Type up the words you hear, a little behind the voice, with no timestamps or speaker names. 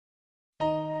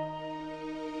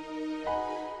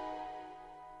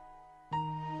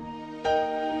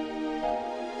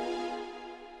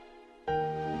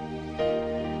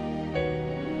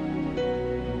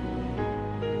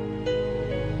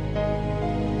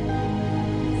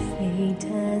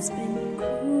has been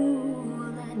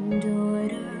cruel and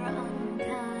order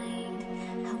unkind.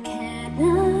 How can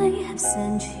I have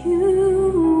sent you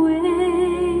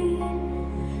away?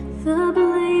 The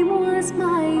blame was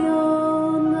my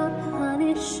own, the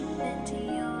punishment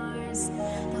yours,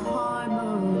 the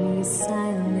harmony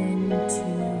silent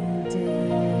today.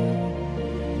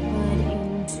 But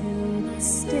into the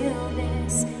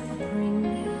stillness I'll bring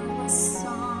you a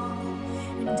song,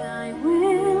 and I will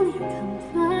your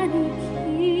company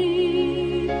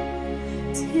keep,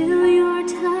 till your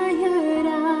tired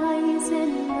eyes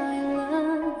and my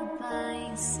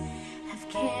lullabies have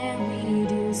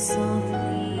carried you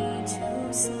softly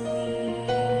to sleep.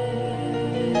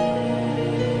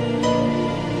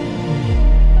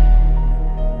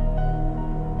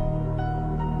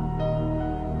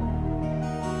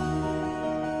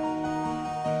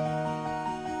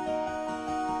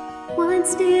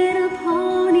 Once did a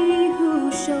pony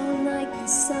who shone like the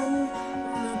sun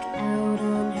look out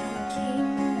on her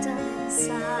kingdom and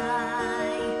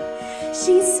sigh.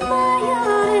 She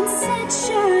smiled and said,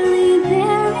 surely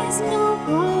there is no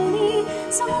pony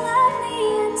so lovely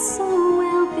and so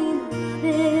well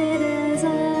beloved as I.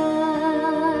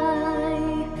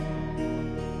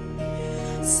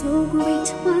 So great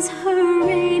was her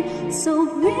reign, so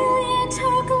brilliant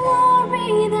her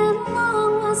glory, that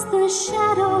long was the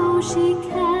shadow she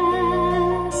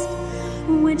cast,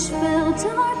 which fell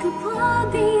dark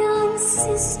upon the young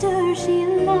sister she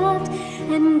loved,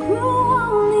 and grew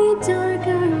only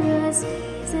darker as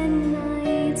days and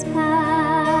nights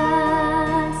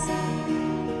passed.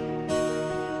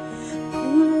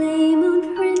 Lay moon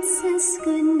princess,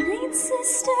 good night,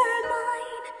 sister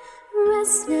mine,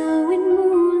 rest now in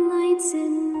moonlight's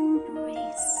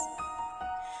embrace.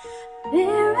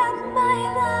 Bear up my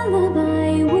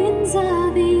lullaby, winds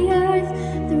of the earth,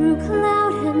 through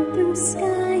cloud and through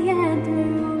sky and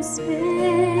through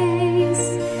space.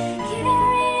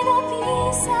 Carry the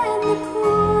peace and the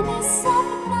coolness of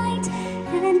night,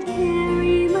 and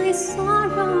carry my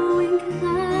sorrowing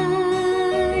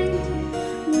kind.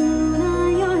 Luna,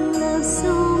 your love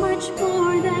so much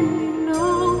more than you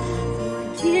know.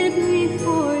 Forgive me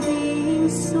for being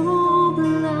so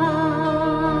blind.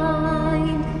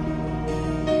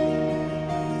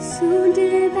 Soon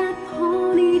did that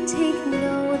pony take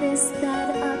notice that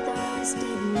others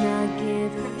did not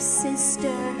give her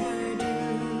sister her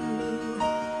due,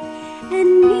 and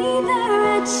neither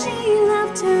had she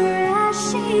loved her as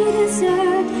she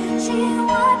deserved. She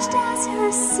watched as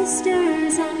her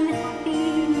sister's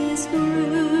unhappiness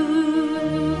grew.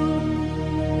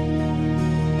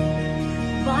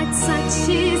 But such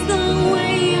is the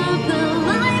way of the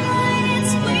limelight,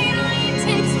 its sweetlight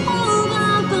takes hold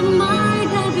of the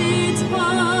mind of its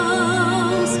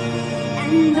foes,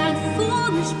 and that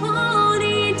foolish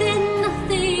pony did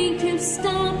nothing to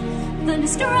stop the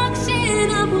destruction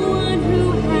of one who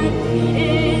had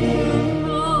hidden her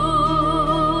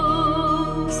rose.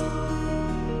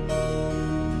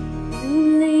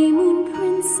 Lay moon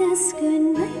princess, good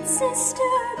night,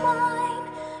 sister mine,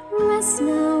 rest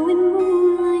now in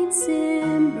moonlight's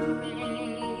embrace.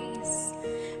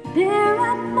 Bear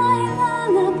up my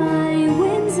lullaby,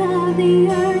 winds of the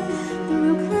earth,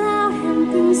 through cloud and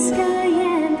through sky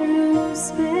and through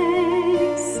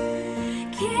space.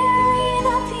 Carry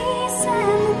the peace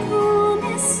and the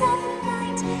coolness of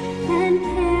night, and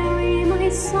carry my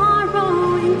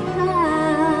sorrowing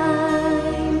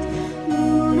kind.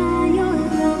 Luna, your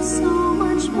love so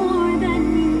much more than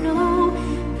you know,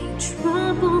 be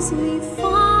troubles me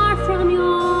far from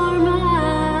your mind,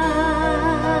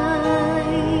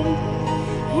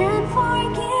 and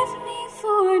forgive me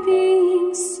for being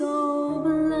so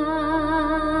blind.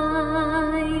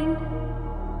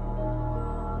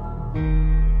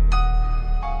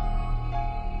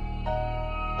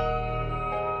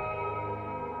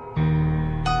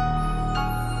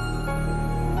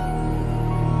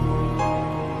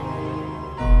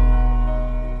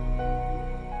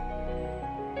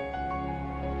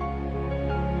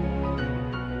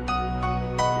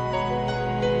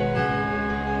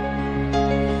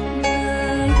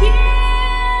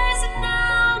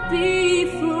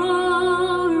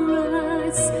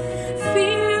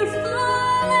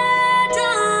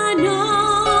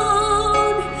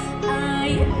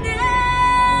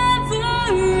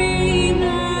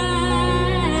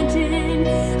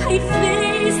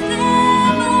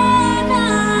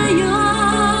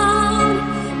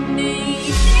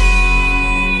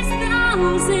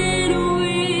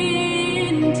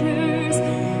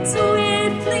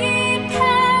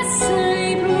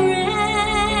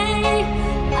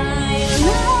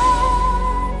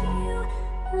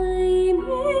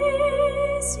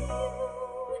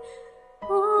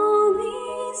 Oh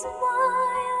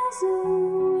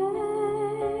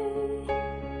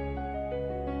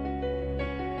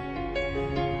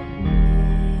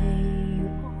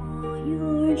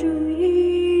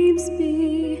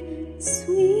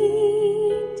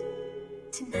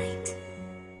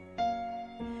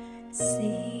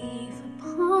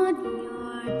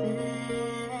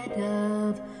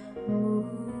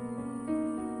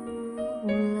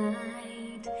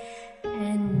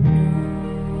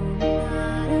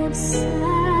sad.